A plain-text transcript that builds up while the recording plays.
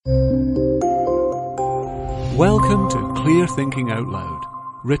Welcome to Clear Thinking Out Loud,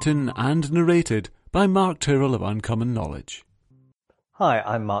 written and narrated by Mark Tyrrell of Uncommon Knowledge. Hi,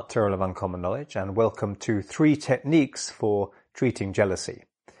 I'm Mark Tyrrell of Uncommon Knowledge, and welcome to 3 techniques for treating jealousy.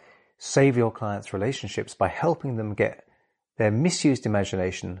 Save your clients' relationships by helping them get their misused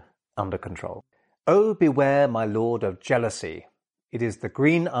imagination under control. Oh, beware, my lord, of jealousy. It is the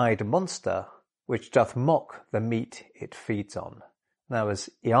green-eyed monster which doth mock the meat it feeds on. That was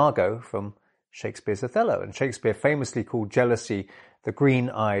Iago from Shakespeare's Othello, and Shakespeare famously called jealousy the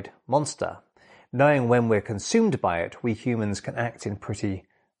green-eyed monster. Knowing when we're consumed by it, we humans can act in pretty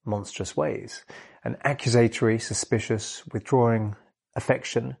monstrous ways. An accusatory, suspicious, withdrawing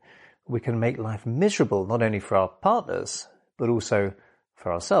affection, we can make life miserable not only for our partners, but also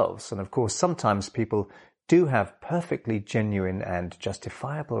for ourselves. And of course, sometimes people do have perfectly genuine and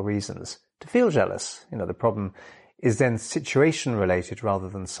justifiable reasons to feel jealous. The problem is then situation-related rather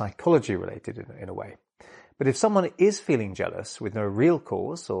than psychology-related in a way. But if someone is feeling jealous with no real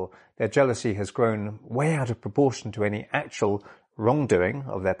cause, or their jealousy has grown way out of proportion to any actual wrongdoing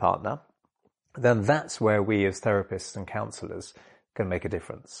of their partner, then that's where we as therapists and counsellors can make a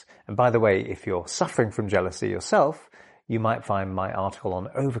difference. And by the way, if you're suffering from jealousy yourself, you might find my article on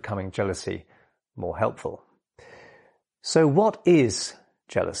overcoming jealousy more helpful. So what is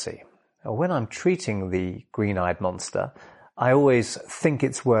jealousy? When I'm treating the green-eyed monster, I always think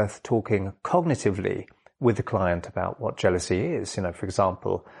it's worth talking cognitively with the client about what jealousy is. For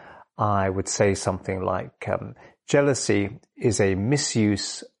example, I would say something like, jealousy is a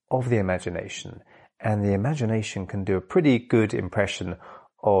misuse of the imagination, and the imagination can do a pretty good impression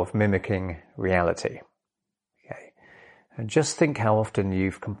of mimicking reality. Okay. And just think how often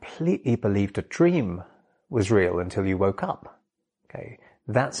you've completely believed a dream was real until you woke up. Okay.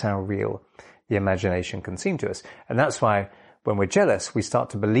 That's how real the imagination can seem to us. And that's why when we're jealous, we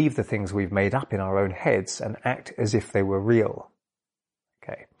start to believe the things we've made up in our own heads and act as if they were real.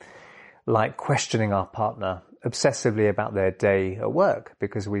 Okay. Like questioning our partner obsessively about their day at work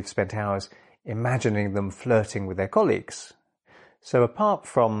because we've spent hours imagining them flirting with their colleagues. So apart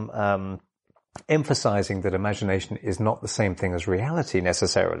from emphasizing that imagination is not the same thing as reality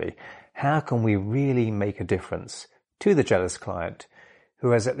necessarily, how can we really make a difference to the jealous client who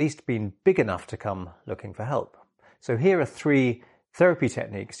has at least been big enough to come looking for help? So here are 3 therapy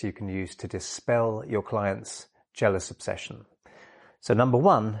techniques you can use to dispel your client's jealous obsession. So number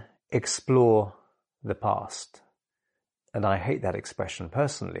 1, explore the past. And I hate that expression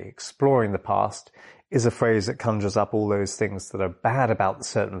personally. Exploring the past is a phrase that conjures up all those things that are bad about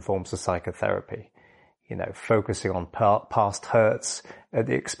certain forms of psychotherapy. Focusing on past hurts at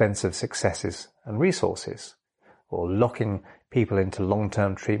the expense of successes and resources, or locking people into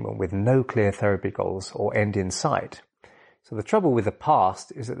long-term treatment with no clear therapy goals or end in sight. So the trouble with the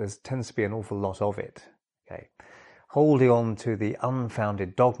past is that there tends to be an awful lot of it. Okay. Holding on to the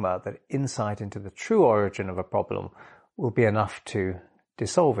unfounded dogma that insight into the true origin of a problem will be enough to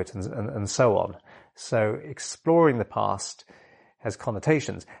dissolve it and so on. So exploring the past has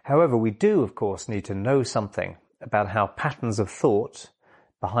connotations. However, we do, of course, need to know something about how patterns of thought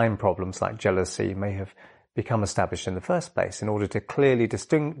behind problems like jealousy may have become established in the first place in order to clearly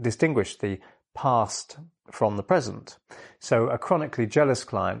distinguish the past from the present. So a chronically jealous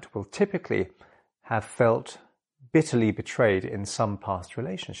client will typically have felt bitterly betrayed in some past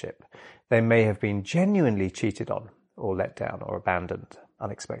relationship. They may have been genuinely cheated on or let down or abandoned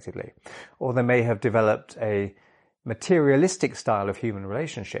unexpectedly. Or they may have developed a materialistic style of human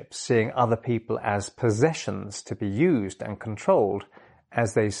relationships, seeing other people as possessions to be used and controlled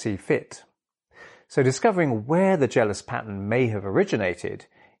as they see fit. So discovering where the jealous pattern may have originated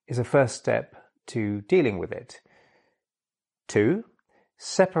is a first step to dealing with it. 2,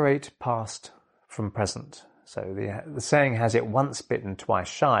 separate past from present. So the saying has it once bitten, twice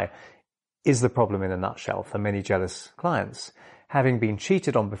shy is the problem in a nutshell for many jealous clients. Having been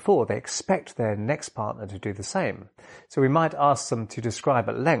cheated on before, they expect their next partner to do the same. So we might ask them to describe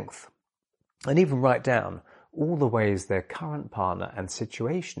at length and even write down all the ways their current partner and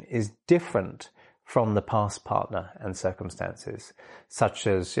situation is different from the past partner and circumstances, such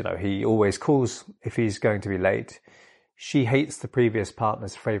as, he always calls if he's going to be late. She hates the previous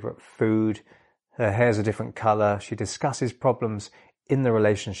partner's favorite food. Her hair's a different color. She discusses problems in the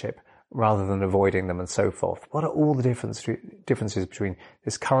relationship rather than avoiding them and so forth. What are all the differences between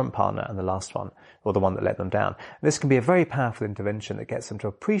this current partner and the last one, or the one that let them down? And this can be a very powerful intervention that gets them to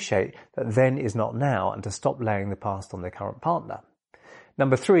appreciate that then is not now and to stop laying the past on their current partner.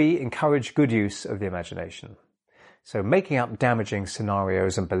 Number 3, encourage good use of the imagination. So making up damaging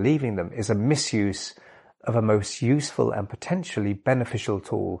scenarios and believing them is a misuse of a most useful and potentially beneficial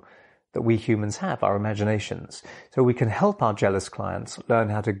tool that we humans have, our imaginations. So we can help our jealous clients learn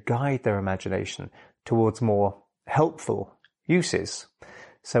how to guide their imagination towards more helpful uses.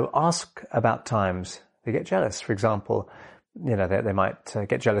 So ask about times they get jealous. For example, they might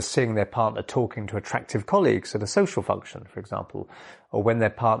get jealous seeing their partner talking to attractive colleagues at a social function, for example, or when their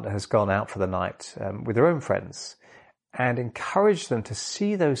partner has gone out for the night with their own friends, and encourage them to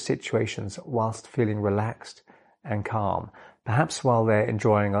see those situations whilst feeling relaxed and calm, perhaps while they're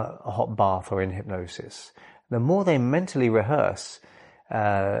enjoying a hot bath or in hypnosis. The more they mentally rehearse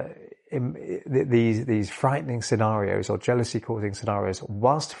these frightening scenarios or jealousy-causing scenarios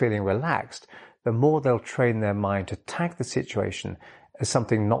whilst feeling relaxed, the more they'll train their mind to tag the situation as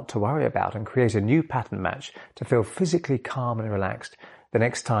something not to worry about and create a new pattern match to feel physically calm and relaxed the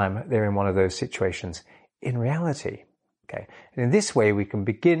next time they're in one of those situations in reality. Okay. And in this way, we can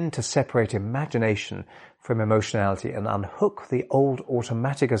begin to separate imagination from emotionality and unhook the old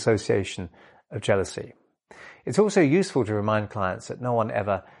automatic association of jealousy. It's also useful to remind clients that no one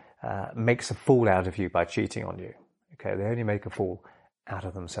ever makes a fool out of you by cheating on you. Okay, they only make a fool out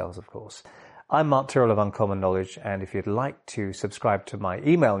of themselves, of course. I'm Mark Tyrrell of Uncommon Knowledge, and if you'd like to subscribe to my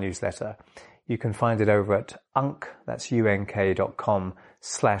email newsletter, you can find it over at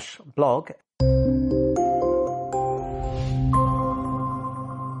unk.com/blog.